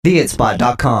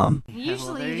TheItSpot.com.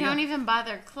 Usually you don't even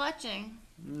bother clutching.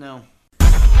 No.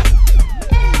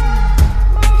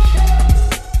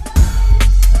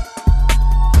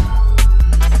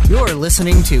 You're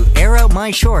listening to Air Out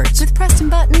My Shorts With Preston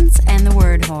Buttons and the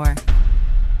word whore.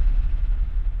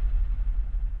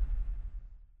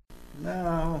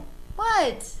 No.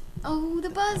 What? Oh, the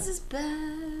buzz is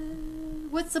bad.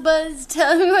 What's the buzz?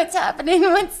 Tell me what's happening.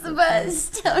 What's the buzz?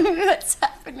 Tell me what's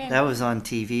happening. That was on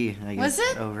TV, I guess. Was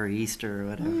it? Over Easter or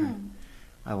whatever.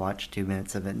 I watched 2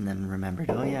 minutes of it and then remembered,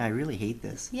 oh yeah, I really hate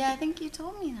this. Yeah, I think you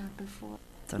told me that before.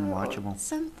 It's unwatchable.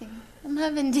 Something. I'm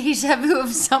having deja vu of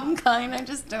some kind. I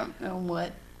just don't know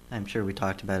what. I'm sure we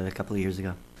talked about it a couple of years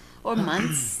ago. Or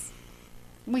months.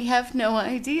 We have no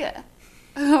idea.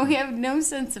 We have no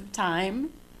sense of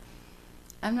time.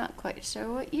 I'm not quite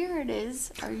sure what year it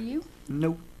is. Are you?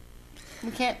 Nope.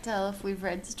 We can't tell if we've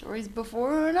read stories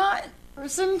before or not. Or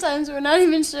sometimes we're not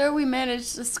even sure we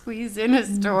managed to squeeze in a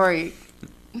story.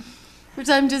 Which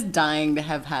I'm just dying to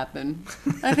have happen.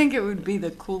 I think it would be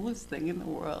the coolest thing in the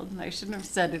world. I shouldn't have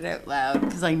said it out loud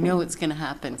because I know it's going to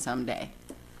happen someday.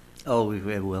 Oh, it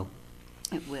will.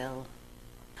 It will.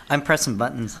 I'm pressing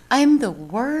buttons. I'm the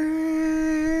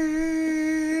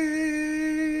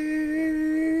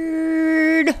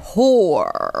word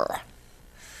whore.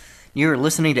 You're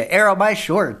listening to Air Out My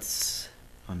Shorts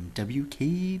on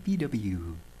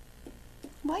WKBW.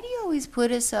 Why do you always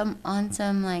put us on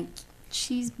some, like,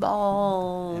 cheese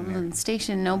ball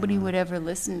station nobody would ever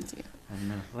listen to? I don't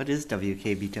know. What is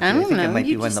WKBW? I don't think know. it might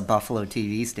be You one of just- the Buffalo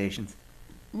TV stations.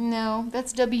 No,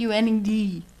 that's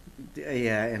WNED.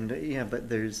 Yeah, but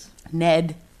there's...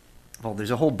 Ned. Well,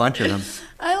 there's a whole bunch of them.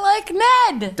 I like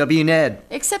Ned. WNED.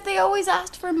 Except they always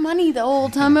asked for money the whole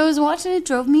time I was watching. It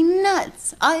drove me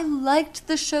nuts. I liked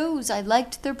the shows. I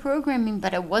liked their programming,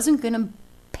 but I wasn't going to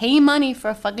pay money for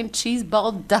a fucking cheese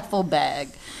ball duffel bag.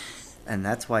 And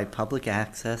that's why public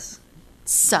access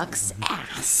Sucks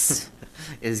ass.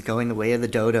 is going the way of the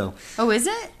dodo. Oh, is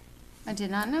it? I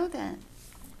did not know that.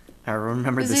 I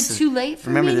remember Is this. it too late for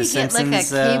remember me the to get like a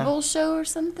Simpsons, cable show or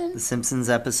something? The Simpsons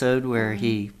episode where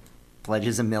he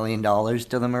pledges $1 million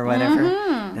to them or whatever,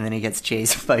 and then he gets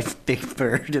chased by Big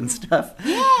Bird and stuff.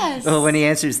 Yes. Well, when he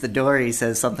answers the door, he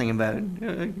says something about,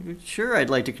 "Sure,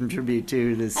 I'd like to contribute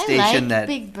to the station like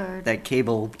Big Bird. that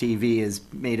cable TV has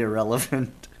made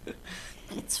irrelevant."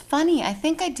 It's funny. I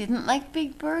think I didn't like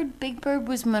Big Bird. Big Bird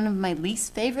was one of my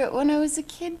least favorite when I was a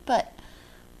kid, but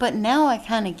now I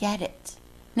kind of get it.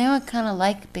 Now I kind of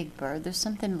like Big Bird. There's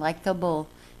something likable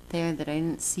there that I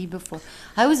didn't see before.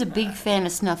 I was a big fan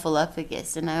of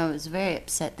Snuffleupagus, and I was very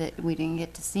upset that we didn't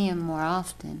get to see him more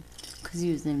often because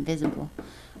he was invisible.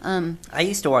 I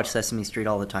used to watch Sesame Street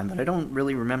all the time, but I don't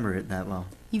really remember it that well.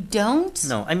 You don't?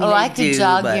 No, I mean, I I could do,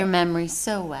 jog but- your memory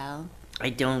so well.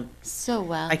 I don't. So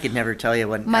well. I could never tell you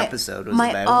what an episode was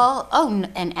about.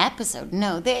 An episode.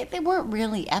 No, they weren't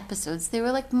really episodes. They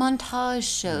were like montage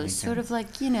shows, sort of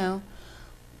like, you know.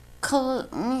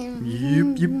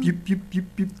 Yip, yip, yip, yip, yip,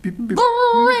 yip, yip, yip.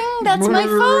 Ring! That's my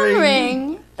phone Ring.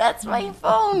 ring. That's my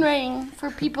phone ring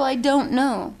for people I don't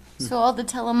know. So all the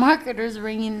telemarketers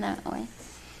ringing that way,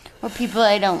 or people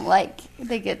I don't like,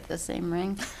 they get the same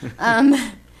ring.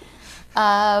 My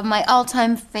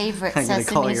all-time favorite I'm gonna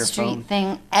call Sesame your Street phone.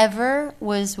 thing ever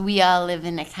was "We All Live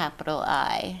in a Capital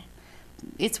I."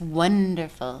 It's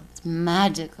wonderful. It's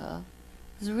magical.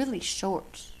 It was really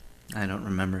short. I don't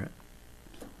remember it.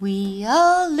 We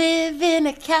all live in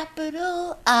a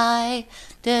capital I,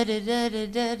 da da da da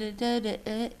da da da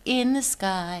da in the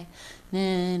sky.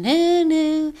 Na, na,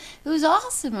 na. It was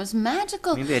awesome. It was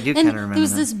magical. Maybe I do And kinda remember there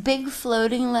was that. this big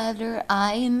floating ladder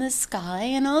eye in the sky,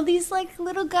 and all these like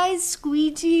little guys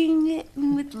squeegeeing it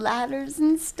with ladders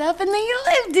and stuff, and they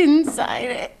lived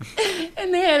inside it.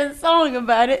 And they had a song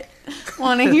about it.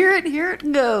 Want to hear it? Hear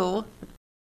it go.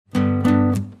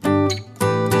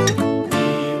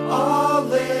 All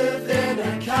live in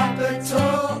a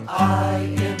capital I,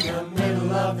 in the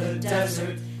middle of the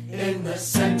desert, in the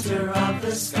center of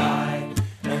the sky.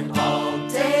 And all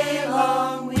day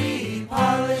long we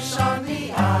polish on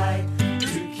the eye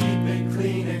to keep it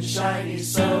clean and shiny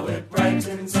so it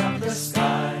brightens up the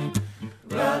sky.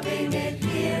 Rubbing it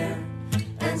here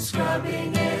and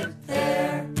scrubbing it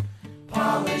there,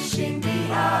 polishing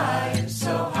the eye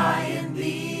so high in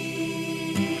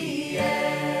the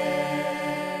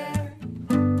air.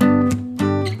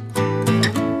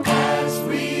 As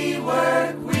we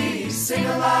work, we sing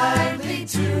a lively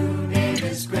tune. It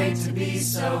is great to be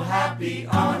so happy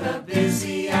on a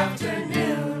busy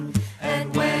afternoon.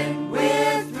 And when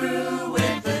we're through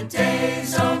with the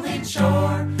day's only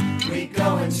chore, we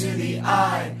go into the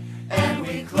eye and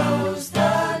we close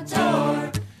the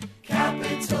door.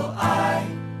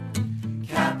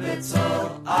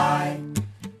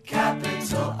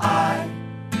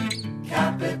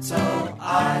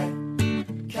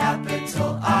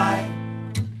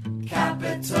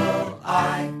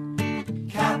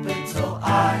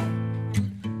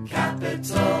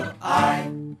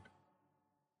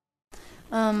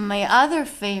 My other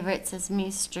favorite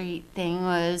Sesame Street thing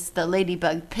was the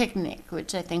Ladybug Picnic,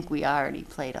 which I think we already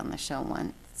played on the show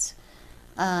once.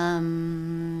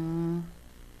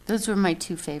 Those were my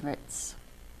two favorites.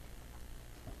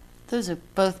 Those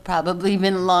have both probably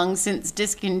been long since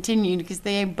discontinued because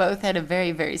they both had a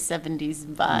very, very 70s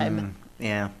vibe.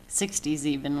 Yeah. 60s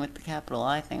even with the capital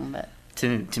I thing, but...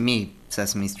 To me,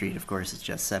 Sesame Street, of course, is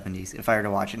just 70s. If I were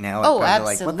to watch it now, I'd Oh,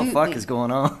 probably be like, what the fuck absolutely. is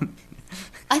going on?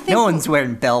 I think No one's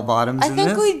wearing bell bottoms I in think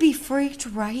this. we'd be freaked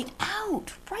right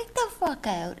out. Right the fuck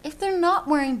out. If they're not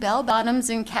wearing bell bottoms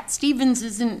and Cat Stevens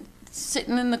isn't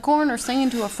sitting in the corner singing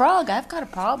to a frog, I've got a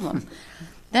problem.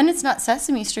 Then it's not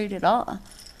Sesame Street at all.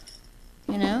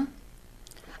 You know?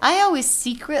 I always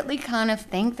secretly kind of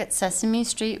think that Sesame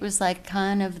Street was like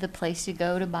kind of the place you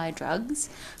go to buy drugs.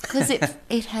 Because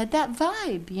it had that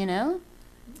vibe, you know?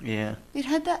 Yeah, It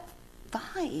had that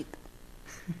vibe.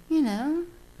 You know?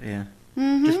 yeah.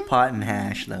 Mm-hmm. Just pot and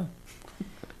hash, though.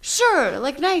 Sure,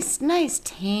 like nice,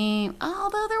 tame.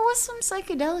 Although there was some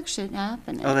psychedelic shit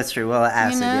happening. Oh, that's true. Well,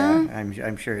 acid, know? yeah.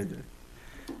 I'm sure.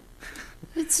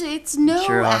 It's no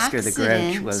Sure, Oscar accident.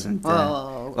 the Grouch wasn't,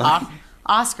 Whoa, well-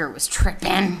 Oscar was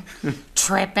tripping.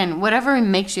 Whatever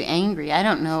makes you angry. I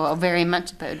don't know very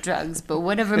much about drugs, but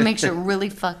whatever makes you really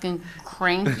fucking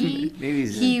cranky. Maybe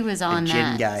he was on a gin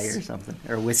that. guy or something,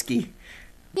 or whiskey.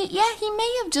 Yeah, he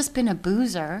may have just been a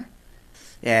boozer.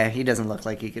 Yeah, he doesn't look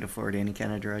like he could afford any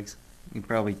kind of drugs. He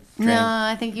probably No, drank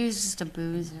I think he was just a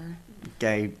boozer.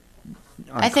 guy.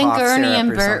 On I think cough Ernie syrup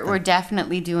and or Bert something. were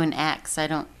definitely doing X. I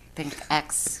don't think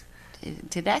X...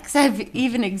 Did X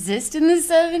even exist in the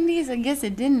 70s? I guess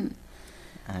it didn't.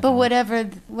 But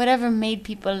whatever made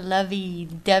people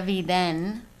lovey-dovey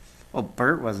then. Well,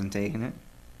 Bert wasn't taking it.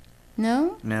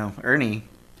 No? No, Ernie.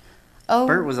 Oh,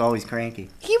 Bert was always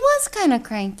cranky. he was kind of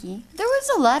cranky. There was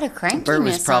a lot of crankiness. Bert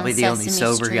was probably on the only Sesame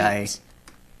sober Street. guy.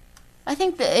 I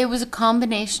think that it was a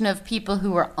combination of people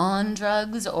who were on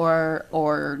drugs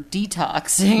or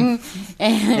detoxing,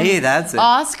 and Hey, that's it.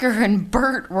 Oscar and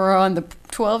Bert were on the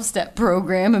 12-step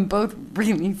program and both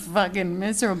really fucking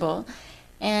miserable.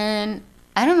 And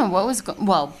I don't know what was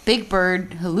well, Big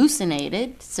Bird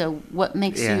hallucinated. So what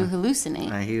makes Yeah. you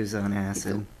hallucinate? He was on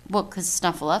acid. Well, because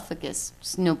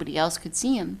Snuffleupagus, nobody else could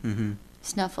see him. Mm-hmm.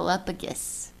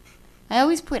 Snuffleupagus. I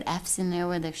always put F's in there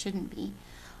where there shouldn't be.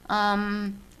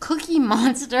 Cookie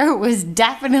Monster was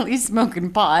definitely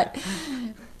smoking pot.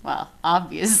 Well,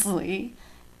 obviously.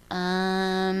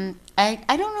 I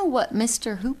don't know what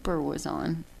Mr. Hooper was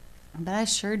on, but I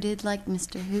sure did like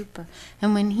Mr. Hooper.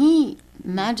 And when he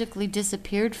magically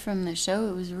disappeared from the show,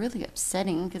 it was really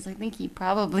upsetting because I think he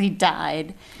probably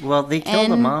died. Well, they killed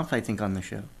him And- off, I think, on the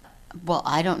show. Well,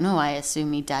 I don't know. I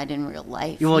assume he died in real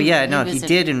life. Well, yeah, no, he was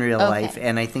did in real okay. life,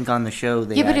 and I think on the show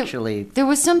they Yeah, but actually. there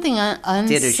was something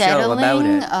did a show unsettling about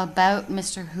it. about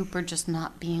Mr. Hooper just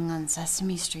not being on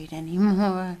Sesame Street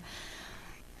anymore.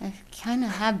 I kind of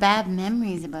have bad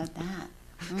memories about that.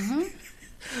 Hmm.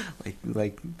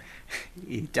 like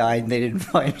he died and they didn't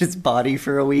find his body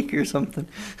for a week or something.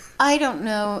 I don't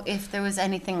know if there was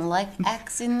anything like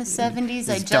X in the 70s.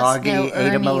 I His just doggy know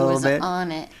ate him a Ernie little was bit.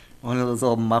 on it. One of those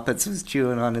little Muppets was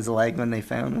chewing on his leg when they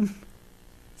found him.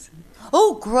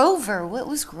 Oh, Grover. What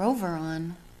was Grover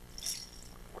on?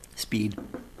 Speed.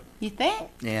 You think?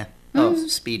 Yeah. Hmm. Oh,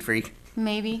 Speed Freak.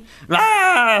 Maybe.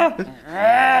 Ah!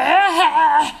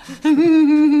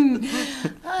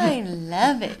 I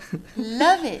love it.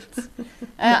 Love it.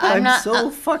 I'm not, so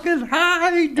fucking high,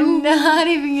 I'm dude. not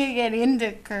even going to get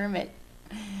into Kermit.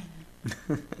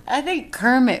 I think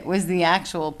Kermit was the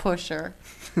actual pusher.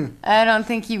 I don't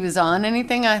think he was on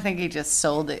anything. I think he just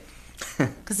sold it.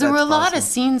 Because there were a That's lot of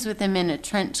possible. scenes with him in a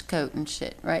trench coat and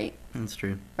shit, right? That's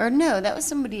true. Or no, that was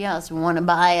somebody else. Want to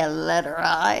buy a letter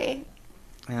I?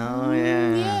 Oh,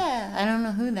 yeah. Yeah, I don't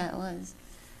know who that was.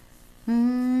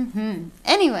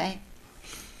 Anyway,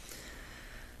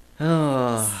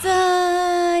 Oh.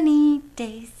 sunny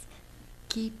days,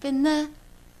 keeping the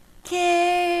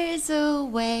cares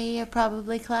away are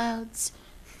probably clouds.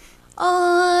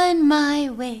 On my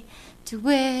way to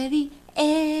where the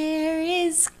air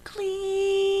is clean.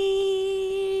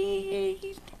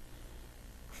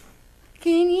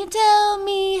 Can you tell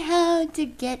me how to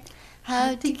get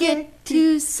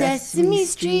to Sesame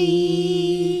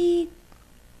Street?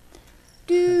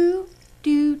 Do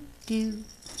do do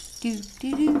do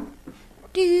do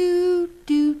do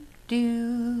do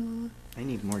do. I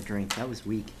need more drink. That was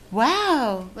weak.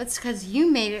 Wow, that's because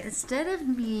you made it instead of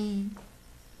me.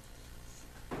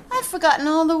 I've forgotten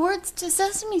all the words to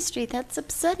Sesame Street. That's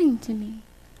upsetting to me.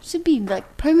 Should be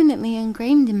like permanently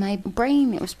ingrained in my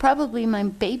brain. It was probably my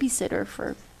babysitter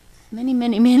for many,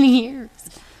 many, many years.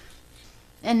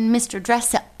 And Mr.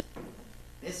 Dress Up.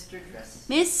 Mr.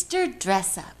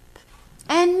 Dress Up.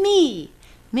 And me,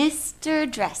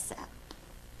 Mr. Dress Up.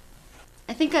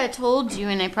 I think I told you,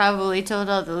 and I probably told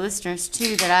all the listeners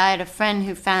too, that I had a friend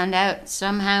who found out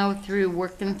somehow through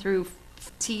working through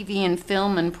TV and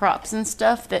film and props and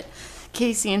stuff that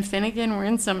Casey and Finnegan were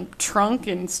in some trunk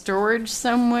in storage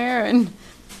somewhere,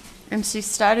 and she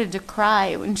started to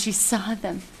cry when she saw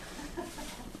them.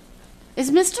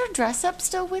 Is Mr. Dress Up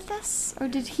still with us, or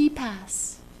did he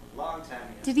pass? Long time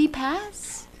ago. Did he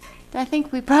pass? I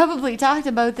think we probably talked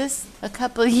about this a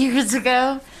couple of years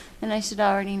ago, and I should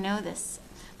already know this.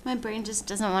 My brain just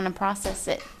doesn't want to process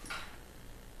it.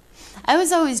 I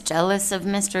was always jealous of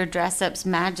Mr. Dress Up's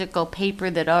magical paper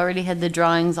that already had the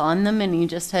drawings on them, and he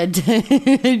just had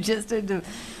to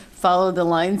follow the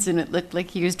lines, and it looked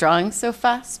like he was drawing so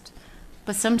fast.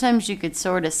 But sometimes you could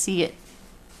sort of see it.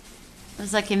 It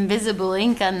was like invisible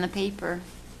ink on the paper.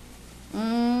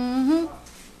 Mm-hmm.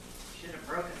 Should have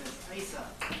broken this ice up.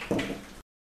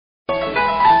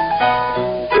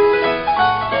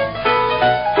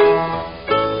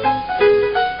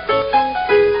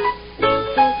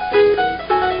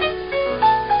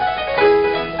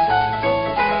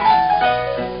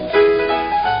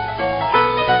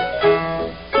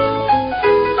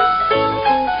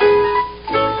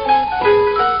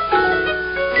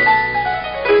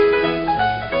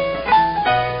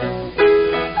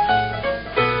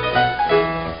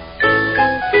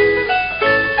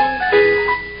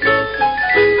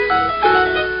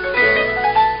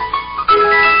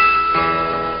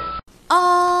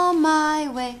 On my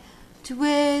way to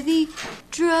where the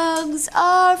drugs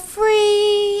are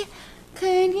free.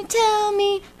 Can you tell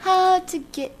me how to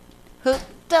get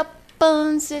hooked up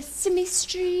on Sesame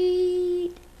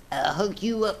Street? I'll hook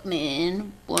you up,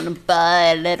 man. Wanna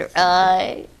buy letter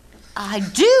I? I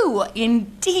do!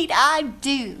 Indeed I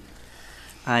do.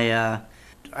 I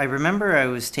remember I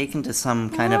was taken to some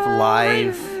kind of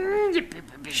live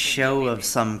show of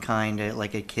some kind,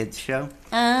 like a kids show.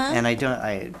 And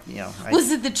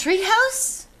Was it the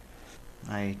Treehouse?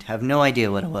 I have no idea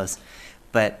what it was,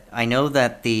 but I know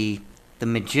that the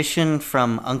magician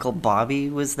from Uncle Bobby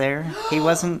was there. He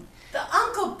wasn't. The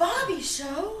Uncle Bobby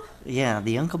Show? Yeah,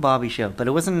 the Uncle Bobby show, but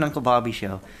it wasn't an Uncle Bobby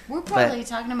show. We're probably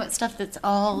talking about stuff that's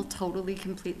all totally,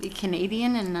 completely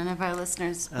Canadian, and none of our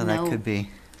listeners know. Oh, that could be.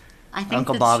 I think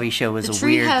Uncle Bobby show was a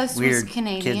weird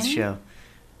Canadian. kids show.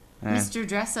 Mr.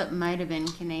 Dress Up might have been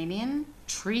Canadian.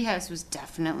 Treehouse was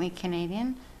definitely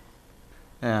Canadian.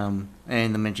 And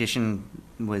the magician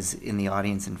was in the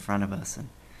audience in front of us, and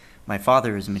my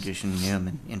father is a magician, knew him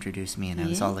and introduced me, and I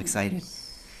was all excited.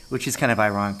 Which is kind of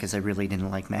ironic because I really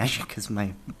didn't like magic because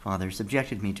my father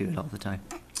subjected me to it all the time.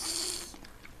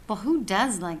 Well, who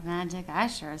does like magic? I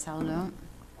sure as hell don't.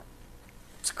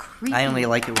 It's creepy. I only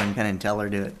like it when Penn and Teller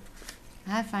do it.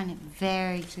 I find it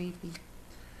very creepy.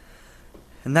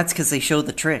 And that's because they show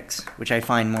the tricks, which I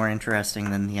find more interesting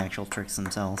than the actual tricks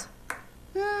themselves.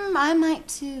 I might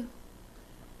too.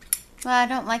 Well, I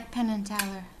don't like Penn and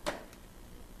Teller.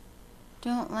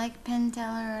 Don't like Penn and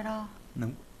Teller at all.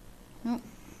 Nope. Nope.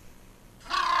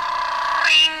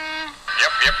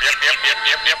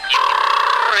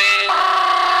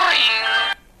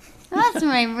 That's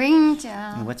my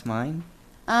ringtone. What's mine?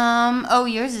 Oh,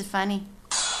 yours is funny.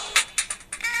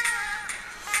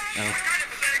 Oh.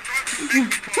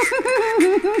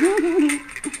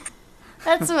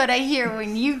 That's what I hear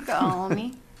when you call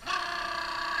me.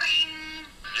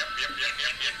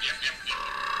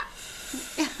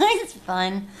 It's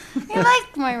fun. I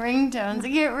like my ringtones. I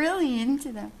get really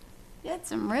into them. You had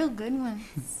some real good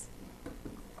ones.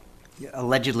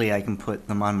 Allegedly, I can put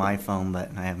them on my phone, but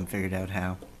I haven't figured out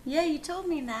how. Yeah, you told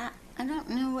me that. I don't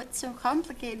know what's so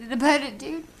complicated about it,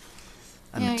 dude.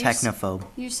 I'm a technophobe.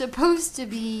 You're supposed to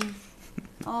be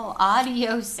all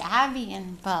audio savvy,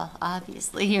 and, well,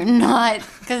 obviously you're not,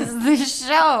 because the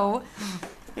show,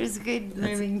 there's good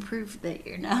living proof that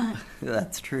you're not.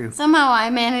 That's true. Somehow I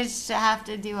managed to have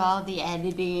to do all the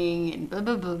editing and blah,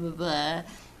 blah, blah, blah, blah.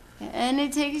 And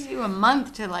it takes you a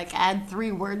month to, like, add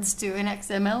 3 words to an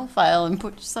XML file and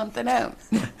put something out.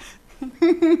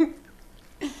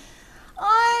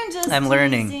 I'm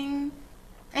learning. teasing.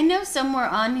 I know somewhere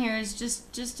on here is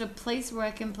just a place where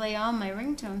I can play all my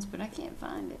ringtones, but I can't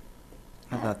find it.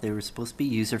 I thought they were supposed to be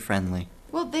user-friendly.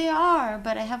 Well, they are,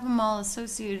 but I have them all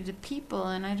associated to people,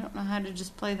 and I don't know how to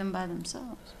just play them by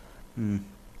themselves.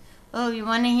 Oh, you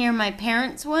want to hear my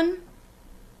parents' one?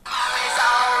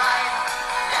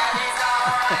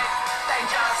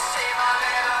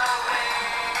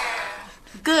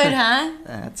 Good, huh?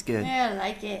 That's good. Yeah, I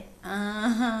like it.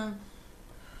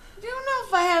 I don't know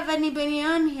if I have anybody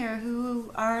on here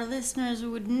who our listeners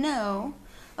would know.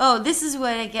 Oh, this is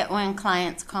what I get when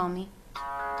clients call me.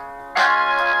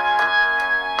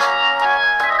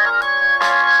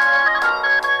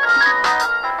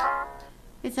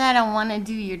 It's I don't want to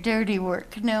do your dirty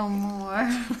work no more.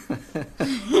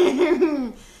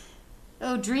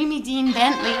 Oh, Dreamy Dean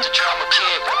Bentley. The drama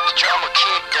kid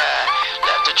died.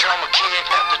 Let the drama kid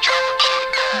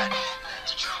die.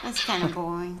 That's kind of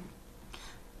boring.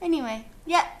 Anyway,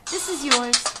 yeah, this is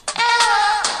yours.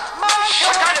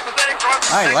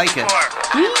 I like it.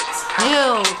 Me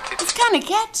too. It's kind of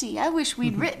catchy. I wish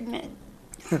we'd written it.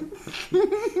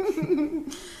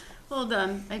 Hold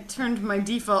on. I turned my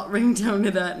default ringtone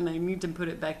to that, and I need to put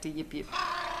it back to yip yip.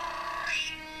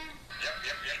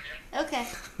 Okay.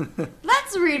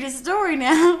 Let's read a story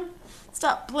now.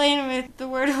 Stop playing with the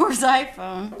word horse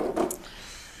iPhone.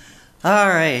 All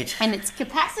right. And it's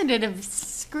capacitive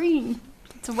screen.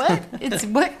 It's what? It's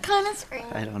what kind of screen?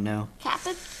 I don't know.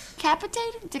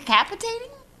 Capitating? Decapitating?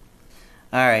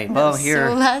 All right. Well, here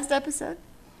So last episode.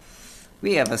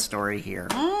 we have a story here.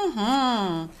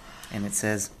 Mm-hmm. And it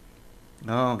says,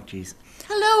 oh, geez.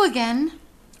 Hello again.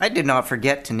 I did not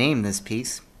forget to name this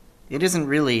piece. It isn't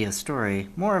really a story,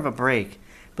 more of a break,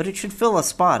 but it should fill a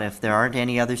spot if there aren't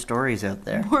any other stories out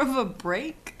there. More of a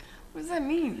break? What does that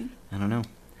mean? I don't know.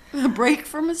 A break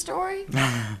from a story?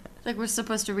 Like we're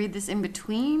supposed to read this in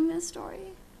between a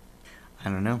story? I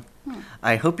don't know.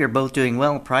 I hope you're both doing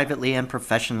well privately and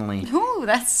professionally. Ooh,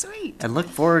 that's sweet. I look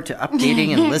forward to updating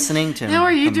and listening to How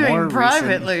are you the more doing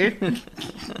privately?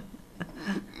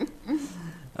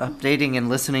 updating and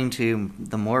listening to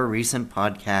the more recent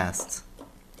podcasts.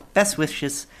 Best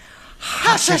wishes,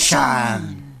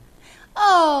 Hashashan.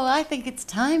 Oh, I think it's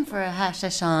time for a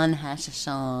Hashashan.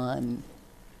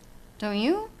 Don't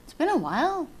you? It's been a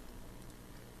while.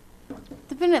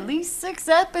 There've been at least 6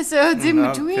 episodes in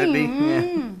No,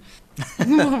 between. could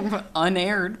be,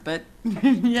 Unaired, but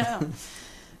yeah.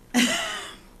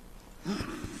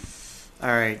 All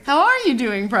right. How are you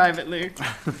doing privately?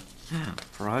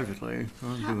 Privately,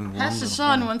 I'm doing Hashashan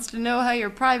wonderful. wants to know how your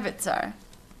privates are.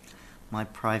 My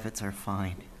privates are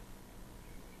fine.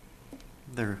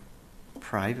 They're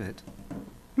private.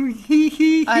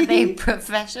 Are they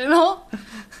professional?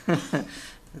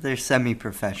 They're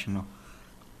semi-professional.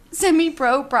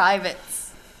 Semi-pro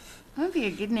privates. That would be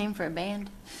a good name for a band.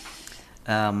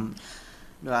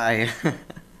 I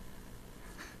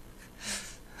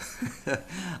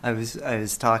I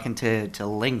was talking to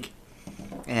Link,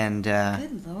 and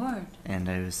Good lord. and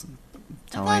I was I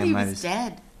telling thought he him was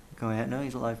dead. going out. No,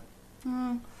 he's alive.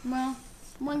 Well,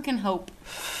 one can hope.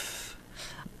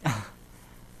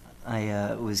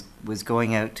 I was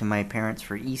going out to my parents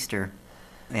for Easter,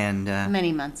 and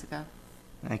Many months ago.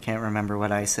 I can't remember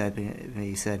what I said. But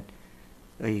he said,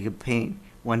 "Oh, you could paint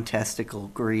one testicle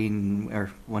green,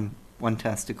 or one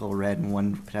testicle red and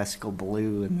one testicle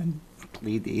blue, and then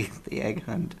lead the egg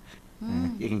hunt."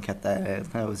 You can cut that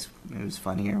out. It was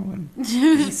funnier when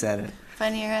he said it.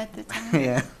 Funnier at the time.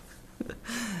 Yeah.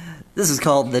 This is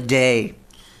called The Day.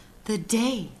 The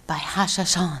Day by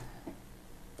Hashashan.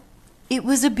 It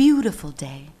was a beautiful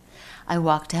day. I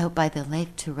walked out by the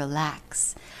lake to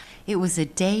relax. It was a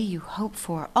day you hope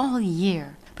for all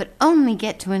year, but only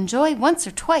get to enjoy once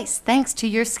or twice thanks to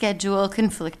your schedule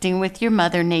conflicting with your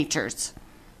Mother Nature's.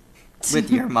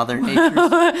 With your Mother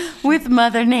Nature. With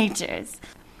Mother Nature's.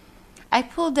 I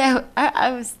pulled out,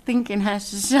 I was thinking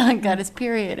Hashashan got his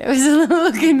period. I was a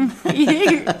little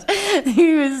confused.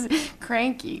 He was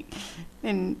cranky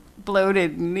and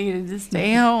bloated and needed to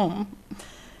stay home.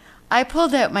 I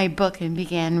pulled out my book and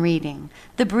began reading.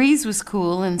 The breeze was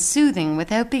cool and soothing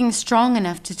without being strong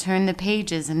enough to turn the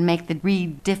pages and make the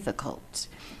read difficult.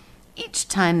 Each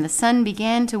time the sun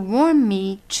began to warm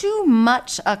me too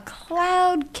much, a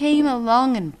cloud came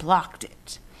along and blocked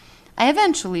it. I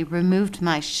eventually removed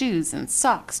my shoes and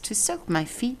socks to soak my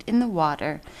feet in the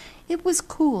water. It was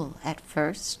cool at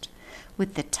first.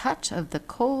 With the touch of the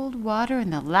cold water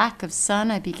and the lack of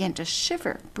sun, I began to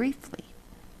shiver briefly.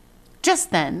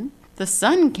 Just then, the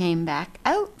sun came back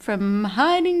out from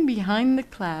hiding behind the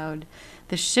cloud.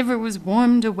 The shiver was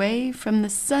warmed away from the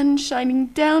sun shining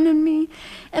down on me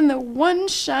and the one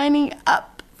shining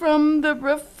up from the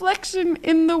reflection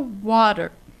in the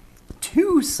water.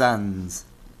 2 suns.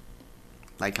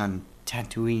 Like on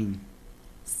Tatooine.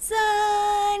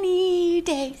 Sunny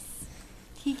days,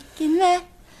 kicking the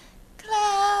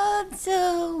clouds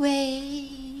away.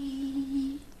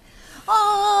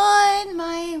 On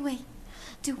my way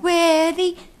to where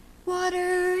the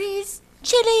water is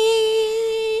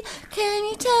chilly. Can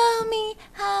you tell me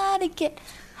how to get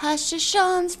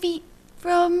Hashashan's feet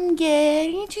from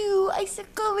getting too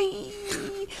icicle-y.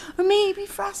 Or maybe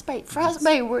frostbite.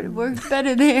 Frostbite works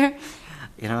better there.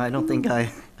 You know, I don't think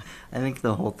I think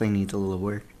the whole thing needs a little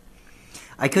work.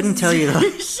 I couldn't tell you.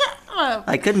 Shut up.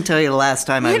 I couldn't tell you the last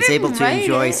time I You was able didn't to write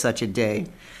enjoy it. such a day.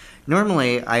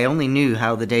 Normally, I only knew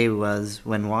how the day was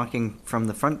when walking from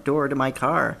the front door to my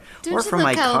car, Don't or you from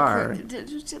look my how car.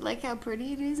 Don't you like how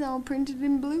pretty it is, all printed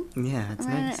in blue? Yeah, it's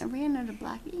nice. I ran out of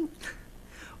black ink.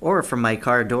 Or from my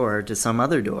car door to some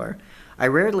other door. I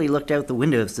rarely looked out the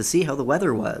windows to see how the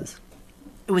weather was.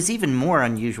 It was even more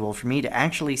unusual for me to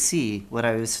actually see what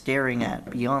I was staring at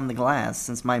beyond the glass,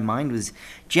 since my mind was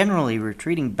generally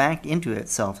retreating back into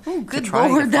itself. Oh, to good try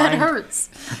lord, to that find... hurts.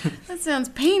 That sounds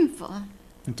painful.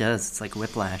 It does, it's like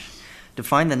whiplash. To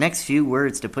find the next few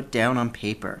words to put down on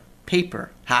paper.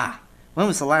 Paper. Ha! When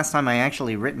was the last time I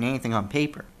actually written anything on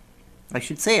paper? I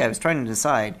should say I was trying to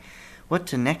decide what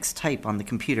to next type on the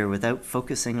computer without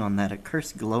focusing on that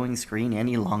accursed glowing screen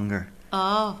any longer.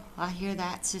 Oh, I hear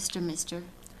that, sister mister.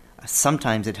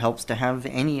 Sometimes it helps to have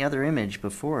any other image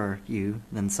before you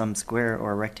than some square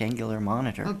or rectangular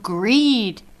monitor.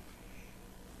 Agreed.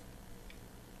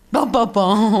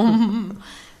 Bum.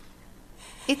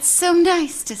 It's so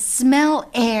nice to smell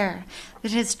air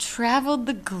that has traveled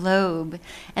the globe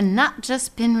and not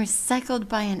just been recycled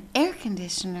by an air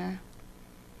conditioner.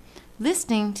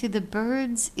 Listening to the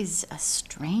birds is a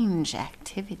strange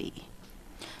activity.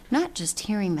 Not just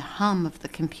hearing the hum of the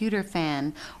computer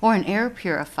fan or an air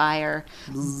purifier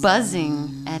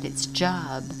buzzing at its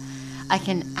job. I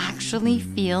can actually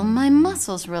feel my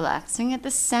muscles relaxing at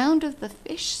the sound of the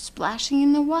fish splashing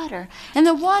in the water and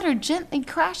the water gently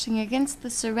crashing against the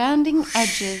surrounding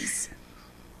edges.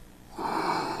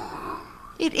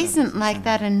 It isn't like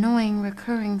that annoying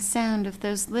recurring sound of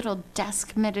those little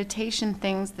desk meditation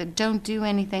things that don't do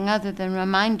anything other than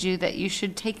remind you that you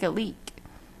should take a leak.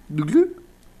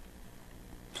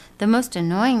 The most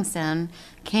annoying sound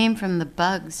came from the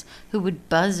bugs who would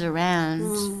buzz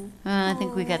around. I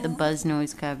think we got the buzz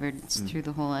noise covered. It's through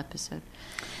the whole episode.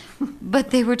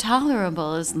 But they were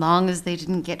tolerable as long as they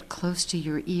didn't get close to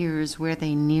your ears where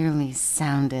they nearly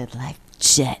sounded like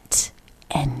jet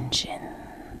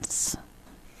engines.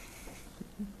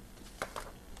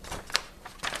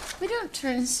 We don't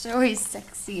turn stories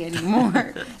sexy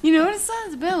anymore. You notice that?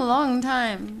 It's been a long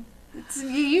time. It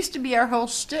used to be our whole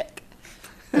shtick.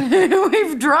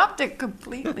 We've dropped it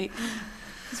completely.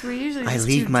 'Cause we're usually I just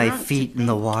leave too my drunk to feet in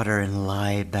the think. water and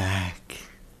lie back.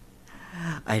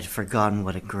 I'd forgotten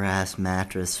what a grass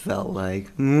mattress felt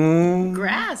like.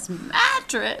 Grass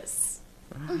mattress.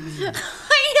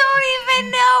 I don't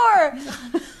even know her.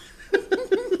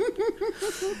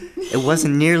 It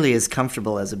wasn't nearly as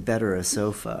comfortable as a bed or a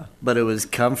sofa, but it was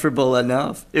comfortable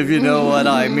enough, if you know what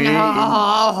I mean.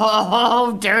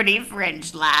 Oh, dirty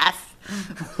French laugh.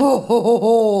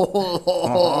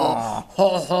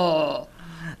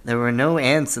 There were no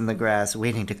ants in the grass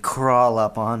waiting to crawl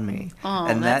up on me, Oh,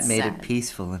 and that that's made sad. it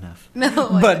peaceful enough.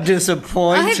 No, But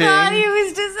disappointing. I thought he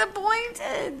was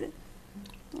disappointed.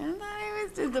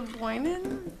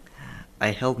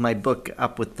 I held my book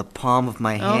up with the palm of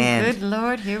my Oh, hand good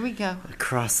Lord, here we go.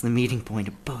 across the meeting point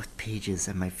of both pages,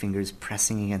 and my fingers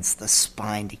pressing against the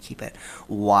spine to keep it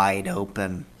wide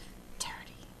open.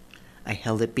 Dirty. I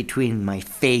held it between my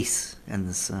face and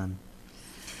the sun.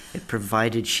 It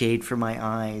provided shade for my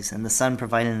eyes, and the sun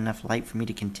provided enough light for me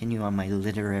to continue on my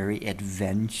literary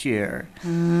adventure.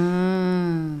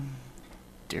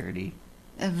 Dirty.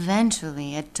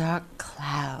 Eventually, a dark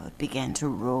cloud began to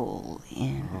roll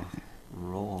in.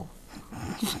 Roll.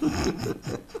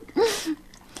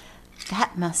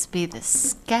 That must be the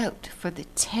scout for the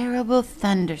terrible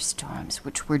thunderstorms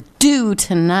which were due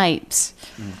tonight.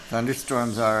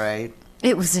 Thunderstorms, all right.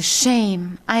 It was a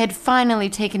shame. I had finally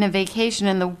taken a vacation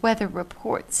and the weather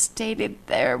report stated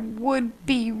there would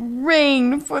be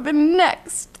rain for the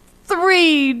next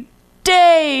 3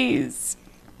 days.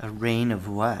 A rain of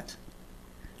what?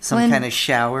 Some When- kind of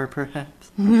shower,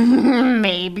 perhaps?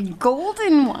 Maybe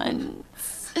golden ones.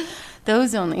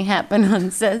 Those only happen on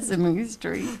Sesame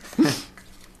Street.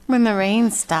 When the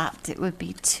rain stopped, it would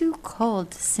be too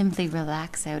cold to simply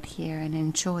relax out here and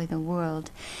enjoy the world.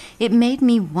 It made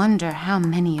me wonder how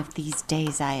many of these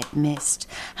days I had missed,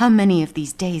 how many of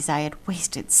these days I had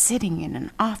wasted sitting in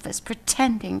an office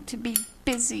pretending to be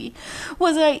busy.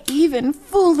 Was I even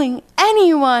fooling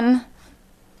anyone?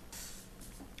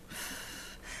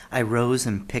 I rose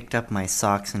and picked up my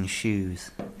socks and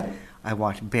shoes. I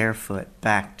walked barefoot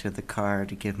back to the car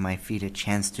to give my feet a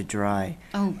chance to dry,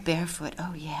 Oh, barefoot.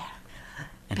 Oh, yeah.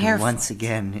 and Barefoot. once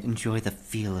again enjoy the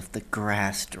feel of the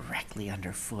grass directly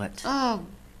underfoot. Oh,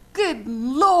 good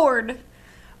Lord.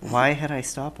 Why had I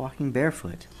stopped walking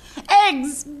barefoot?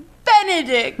 Eggs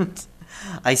Benedict!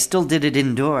 I still did it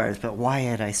indoors, but why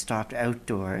had I stopped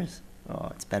outdoors? Oh,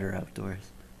 it's better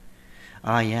outdoors.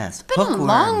 Ah, yes. It's been a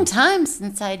long Hookworms. time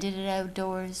since I did it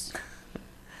outdoors.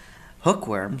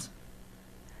 Hookworms?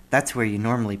 That's where you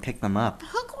normally pick them up,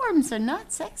 Hookworms are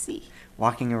not sexy.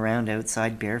 walking around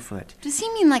outside barefoot. Does he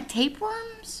mean like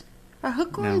tapeworms? Are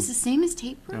hookworms No. the same as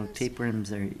tapeworms? No,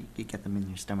 tapeworms are, you get them in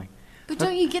your stomach. But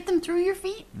don't you get them through your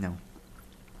feet? No,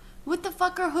 What the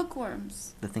fuck are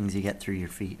hookworms? the things you get through your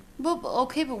feet. Well,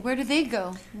 okay, but where do they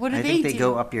go? What do I they think do? they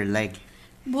go up your leg.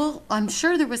 Well, I'm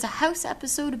sure there was a House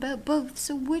episode about both,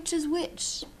 so which is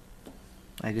which?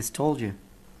 I just told you.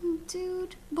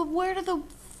 Dude, but where do the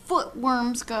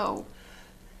footworms go?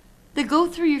 They go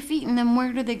through your feet, and then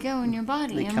where do they go in your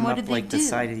body? They and come what up do they like do? the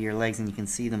side of your legs, and you can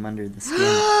see them under the skin.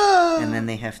 And then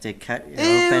they have to cut it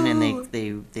open, and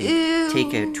they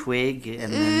take a Ew. twig,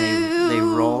 and then they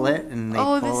roll it, and they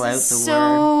Oh, pull out this the is worm.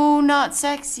 so not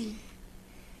sexy.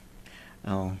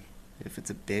 Oh, if it's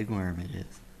a big worm, it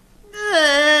is.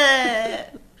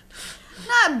 Ugh.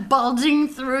 Not bulging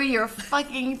through your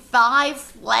fucking thigh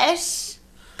flesh,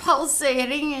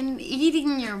 pulsating and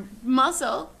eating your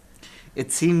muscle.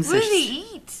 It seems What do they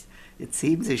eat? It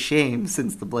seems a shame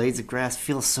since the blades of grass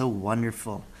feel so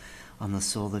wonderful on the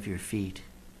sole of your feet.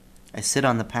 I sit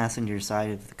on the passenger side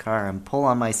of the car and pull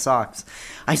on my socks.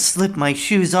 I slip my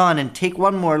shoes on and take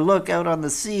one more look out on the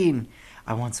scene.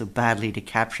 I want so badly to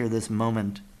capture this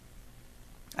moment.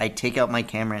 I take out my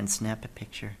camera and snap a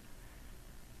picture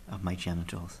of my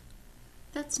genitals.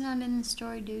 That's not in the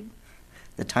story, dude.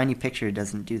 The tiny picture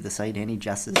doesn't do the sight any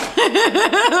justice,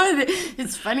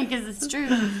 It's funny because it's true.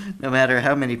 no matter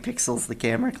how many pixels the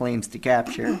camera claims to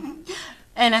capture.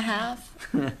 And a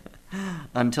half.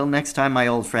 Until next time, my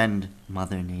old friend,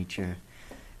 Mother Nature.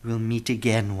 We'll meet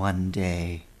again one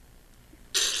day.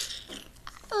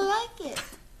 I like it.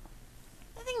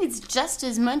 I think it's just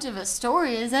as much of a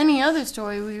story as any other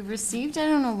story we've received. I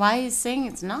don't know why he's saying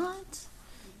it's not.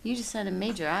 You just had a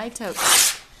major eye toke.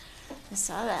 I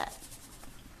saw that.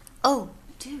 Oh,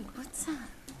 dude, what's that?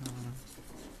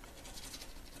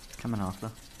 It's coming off,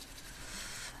 though.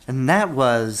 And that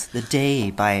was The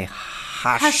Day by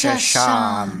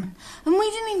Hashashan. And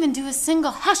we didn't even do a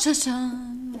single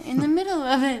Hashashan in the middle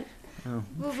of it. Oh,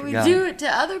 Well, we forgot. do it to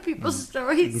other people's You can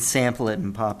stories. sample it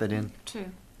and pop it in.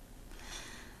 True.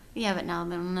 Yeah, but now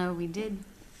they'll know we did.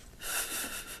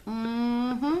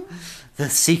 Mm-hmm. The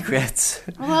secrets.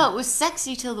 Well, it was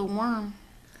sexy till the worm.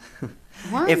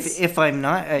 Worms. If I'm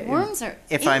not Worms are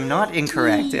if I'm not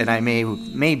incorrect, icky. and I may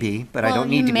be, but I Well, don't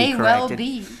need you to may be well corrected.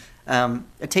 be.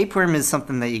 A tapeworm is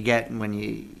something that you get when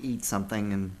you eat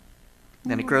something, and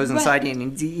then it grows Right. inside you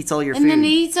and it eats all your And food. then it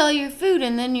eats all your food,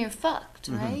 and then you're fucked,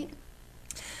 right?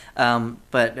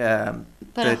 But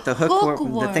But the a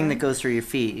hookworm, the thing that hookworm goes through your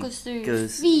feet, goes through your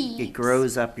goes feet. it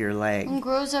grows up your leg, And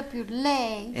grows up your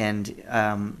leg. and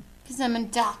Because I'm a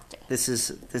doctor. this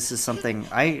is something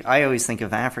I always think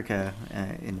of Africa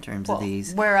in terms of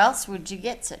these. Where else would you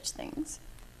get such things?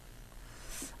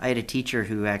 I had a teacher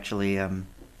who actually Had an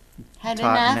Taught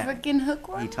in a- African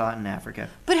hookworm? he taught in Africa.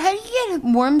 But how do you get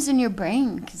worms in your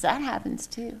brain? Because that happens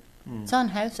too. It's on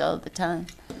House all the time.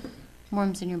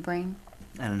 Worms in your brain.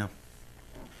 I don't know.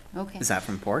 Okay. Is that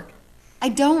from pork? I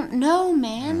don't know,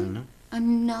 man. I don't know.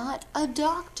 I'm not a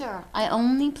doctor. I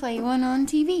only play one on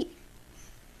TV.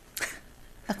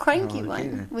 A cranky Oh, okay one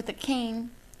then. with a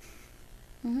cane.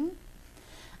 Mm-hmm.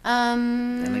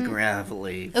 And a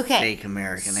gravelly, Okay. fake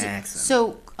American accent.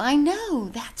 So I know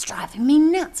that's driving me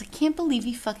nuts. I can't believe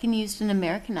he fucking used an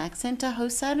American accent to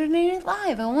host Saturday Night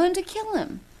Live. I wanted to kill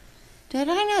him. Did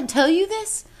I not tell you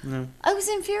this? No. I was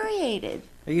infuriated.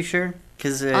 Are you sure?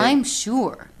 Because I'm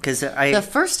sure. I The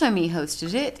first time he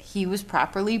hosted it, he was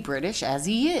properly British as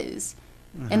he is.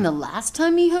 Mm-hmm. And the last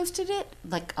time he hosted it,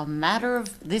 like a matter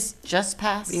of this just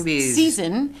past Maybe he's-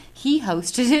 season, he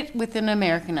hosted it with an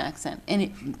American accent. And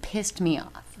it pissed me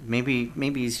off. maybe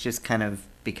he's just kind of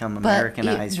become But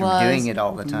Americanized it from was- doing it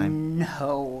all the time.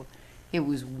 No. It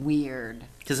was weird.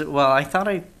 Because I thought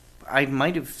I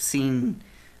might have seen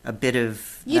a bit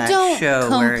of You that don't show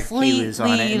where he was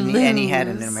on it, completely and he had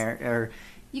an lose.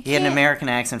 You he had an can't- American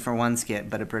accent for one skit,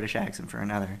 but a British accent for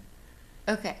another.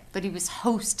 Okay, but he was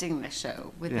hosting the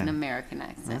show with an Yeah. American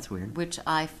accent. That's weird. Which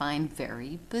I find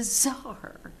very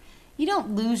bizarre. You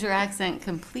don't lose your accent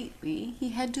completely. He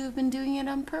had to have been doing it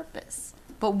on purpose.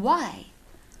 But why?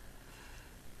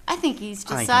 I think he's I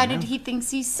don't decided know. he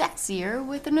thinks he's sexier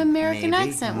with an American Maybe,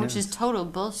 accent, who which is knows? total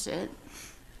bullshit.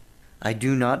 I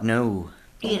do not know.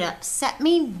 It upset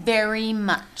me very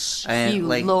much. I- Hugh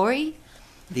like- Laurie,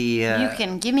 You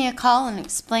can give me a call and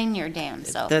explain your damn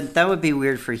self. That would be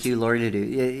weird for Hugh Laurie to do.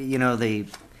 You know the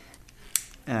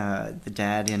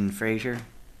dad in Frasier,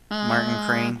 Martin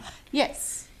Crane.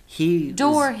 Yes. He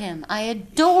Adore him. I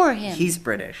adore him. He's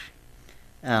British.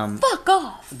 Fuck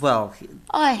off. Well,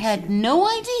 I had no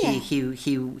idea.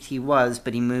 he was,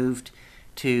 but he moved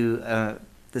to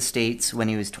the States when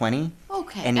he was 20.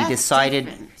 Okay, and he that's decided,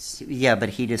 different. yeah, but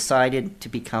he decided to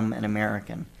become an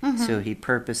American, so he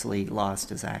purposely lost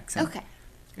his accent. Okay.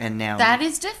 And now That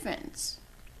is different.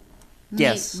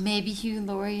 Yes. Maybe Hugh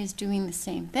Laurie is doing the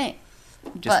same thing.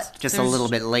 just but a there's- little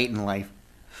bit late in life.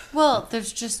 Well,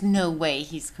 there's just no way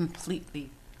he's completely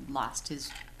lost his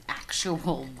actual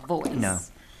voice. No.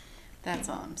 That's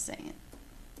all I'm saying.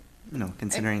 No,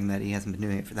 considering that he hasn't been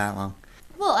doing it for that long.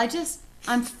 Well,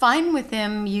 I'm fine with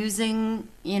him using,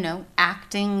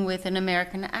 acting with an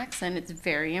American accent. It's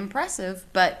very impressive.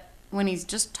 But when he's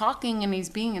just talking and he's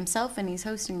being himself and he's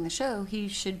hosting the show, he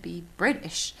should be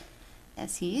British,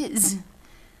 as he is.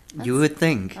 You would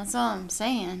think. That's all I'm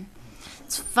saying.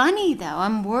 It's funny, though.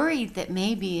 I'm worried that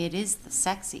maybe it is the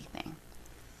sexy thing.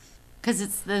 Because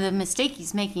it's the mistake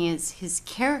he's making is his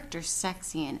character's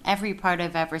sexy in every part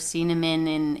I've ever seen him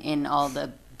in all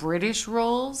the British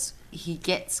roles. He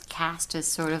gets cast as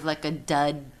sort of like a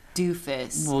dud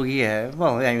doofus. Well, yeah.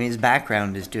 Well, I mean, his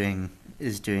background is doing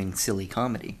silly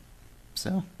comedy,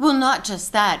 so. Well, not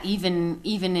just that. Even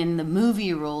in the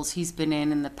movie roles he's been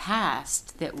in the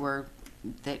past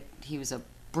that he was a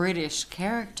British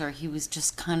character, he was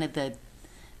just kind of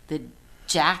the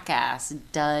jackass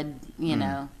dud,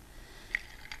 know.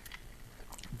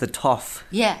 The tough.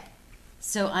 Yeah.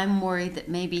 So I'm worried that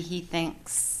maybe he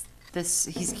thinks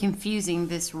he's confusing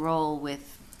this role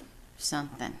with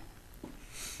something.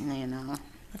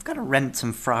 I've got to rent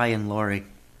some Fry and Laurie.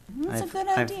 That's a good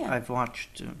idea. I've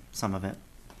watched some of it.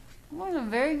 That's a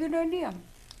very good idea.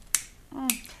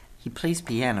 He plays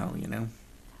piano,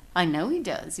 I know he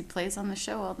does. He plays on the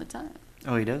show all the time.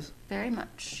 Oh, he does? Very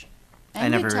much. I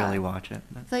And never guitar. really watch it.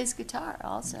 But Plays guitar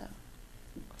also.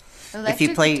 you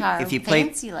Electric play- guitar, if you play-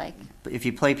 fancy like. if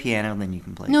you play piano, then you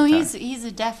can play No, guitar.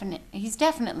 he's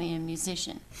definitely a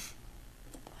musician.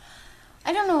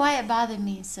 I don't know why it bothered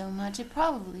me so much. It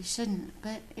probably shouldn't,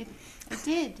 but it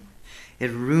did.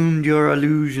 It ruined your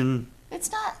illusion.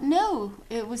 It's not. No,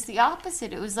 it was the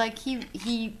opposite. It was like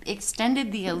he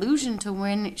extended the illusion to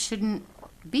when it shouldn't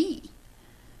be.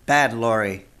 Bad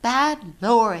Laurie. Bad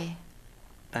Laurie.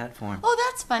 Bad form. Oh,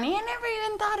 that's funny. I never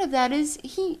even thought of that.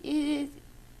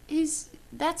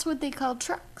 That's what they call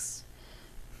trucks.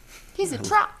 He's a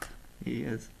truck. He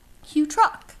is. Hugh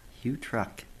Truck. Hugh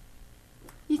Truck.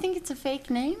 You think it's a fake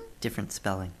name? Different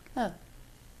spelling. Oh,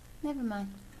 never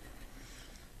mind.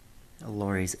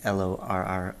 Laurie's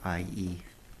Lorrie.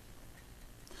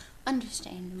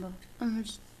 Understandable.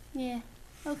 Yeah.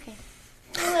 Okay.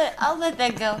 I'll let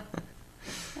that go.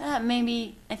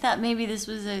 I thought maybe this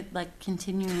was a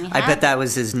continuing habit. I bet that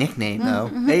was his nickname, though.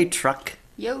 Hey, Truck.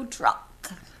 Yo, Truck.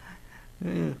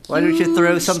 Why don't you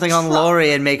throw Huge something on truck.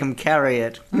 Laurie and make him carry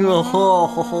it?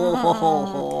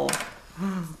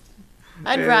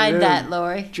 I'd ride that,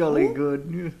 Lori. Jolly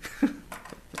good.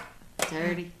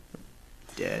 Dirty.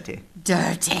 Dirty.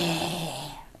 Dirty.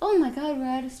 Oh my God, we're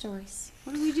out of stories.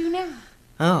 What do we do now?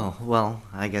 Oh, well,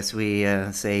 I guess we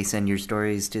say send your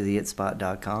stories to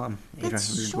theitspot.com.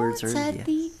 It's 800 words shorts or at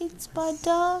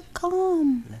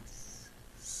theitspot.com.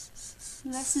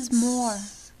 Less is more.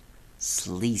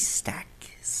 Slee stack.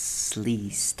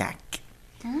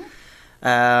 Hmm?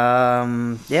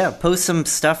 Yeah, post some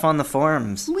stuff on the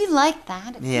forums. We like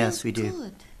that. It Yes, feels we do.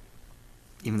 good.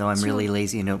 Even though I'm really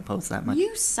lazy and don't post that much.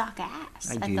 You suck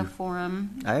ass I at do. the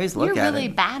forum. I always look You're at really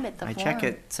it. bad at the I forum. check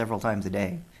it several times a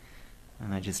day.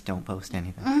 And I just don't post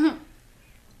anything. Mhm.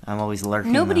 I'm always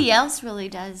lurking. Nobody though. else really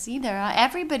does either.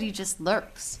 Everybody just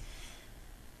lurks.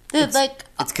 It's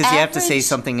because you have to say average-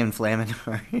 something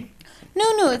inflammatory.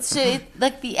 No, it's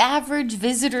like the average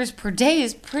visitors per day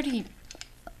is pretty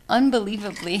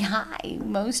unbelievably high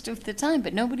most of the time,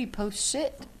 but nobody posts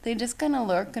shit. They just kind of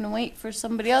lurk and wait for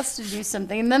somebody else to do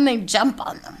something, and then they jump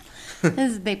on them.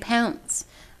 They pounce.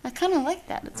 I kind of like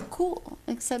that. It's cool,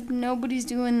 except nobody's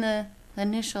doing the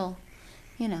initial,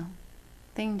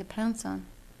 thing to pounce on.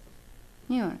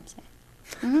 You know what I'm saying?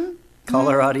 Mm-hmm.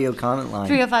 Caller audio comment line.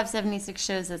 305-76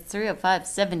 shows. That's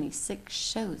 305-76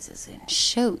 shows, as in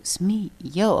shows me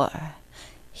your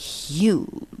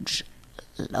huge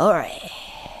Lori.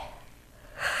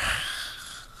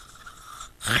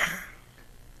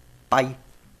 Bye.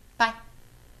 Bye.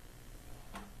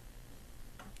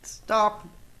 Stop.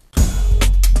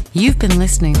 You've been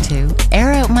listening to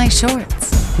Air Out My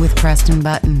Shorts with Preston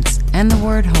Buttons and the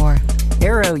Word Whore.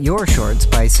 Air out your shorts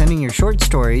by sending your short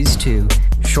stories to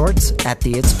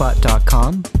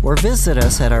shorts@theitspot.com or visit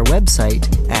us at our website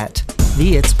at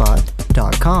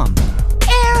theitspot.com.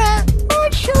 Air out my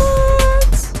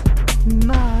shorts.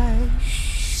 My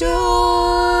shorts.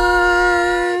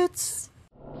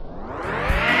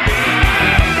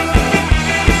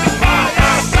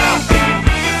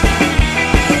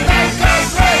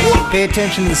 Pay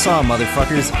attention to the song,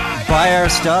 motherfuckers. Buy our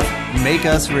stuff, make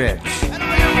us rich.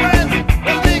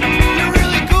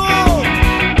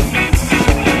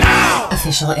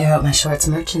 Official Air Out My Shorts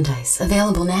merchandise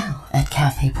available now at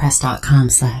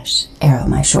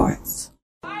cafepress.com/airoutmyshorts.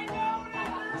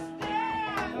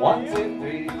 1, 2,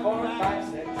 3, 4, 5,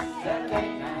 6, 7,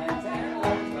 8, 9, 10,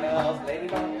 11, 12.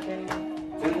 Ladybug came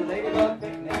to the ladybug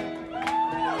picnic.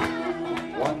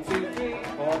 1, 2, 3,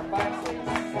 4, 5, 6,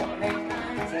 7, 8,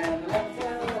 9, 10, 11,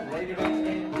 12. Ladybug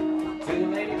came to the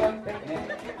ladybug picnic.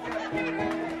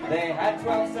 They had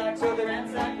 12 sacks with their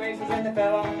ransack races, and they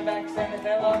fell on the backs and they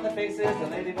fell on the faces. The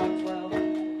ladybug 12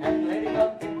 and the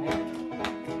ladybug picnic.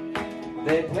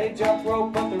 They played jump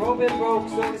rope, but the rope it broke,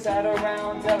 so they sat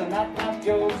around telling knock-knock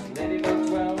jokes. Ladybug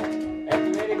 12 at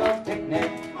the ladybug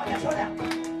picnic.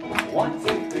 1,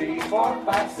 2, 3, 4,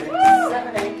 5, 6,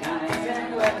 7, 8, 9,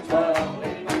 10, 11, 12.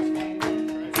 Ladybugs came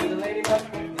to the ladybug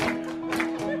picnic.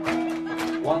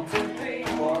 1, 2, 3,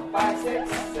 4, 5,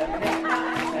 6, 7, 8,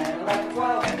 9, 10, 11,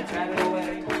 12. And they chatted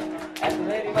away at the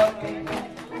ladybug picnic.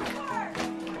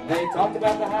 They talked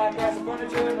about the high price of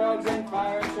furniture and rugs and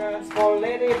fire insurance for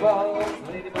ladybugs.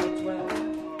 Ladybug 12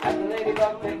 at the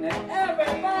ladybug picnic.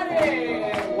 Everybody!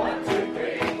 1, 2,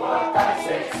 3, 4, 5,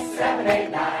 6, 7, 8,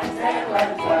 9, 10,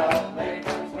 11, 12.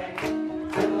 Ladybugs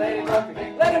came to the ladybug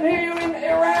picnic. Let them hear you in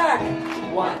Iraq!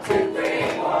 1, 2, 3,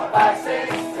 4, 5, 6,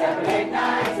 7, 8,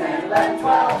 9, 10, 11,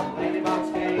 12.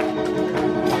 Ladybugs came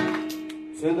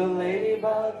to the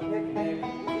ladybug picnic.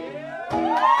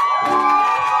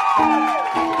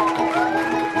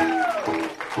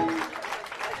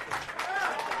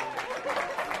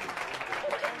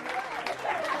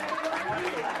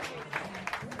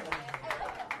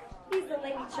 He's the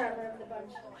lady charmer of the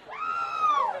bunch.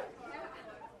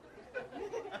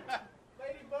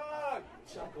 Ladybug!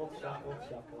 Chuckle, chuckle,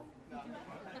 chuckle.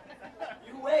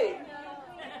 You wait!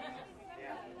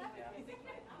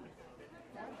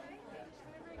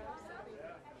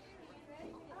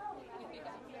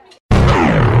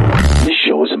 This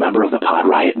show is a member of the Pod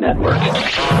Riot Network.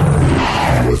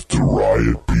 Let the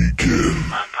riot begin.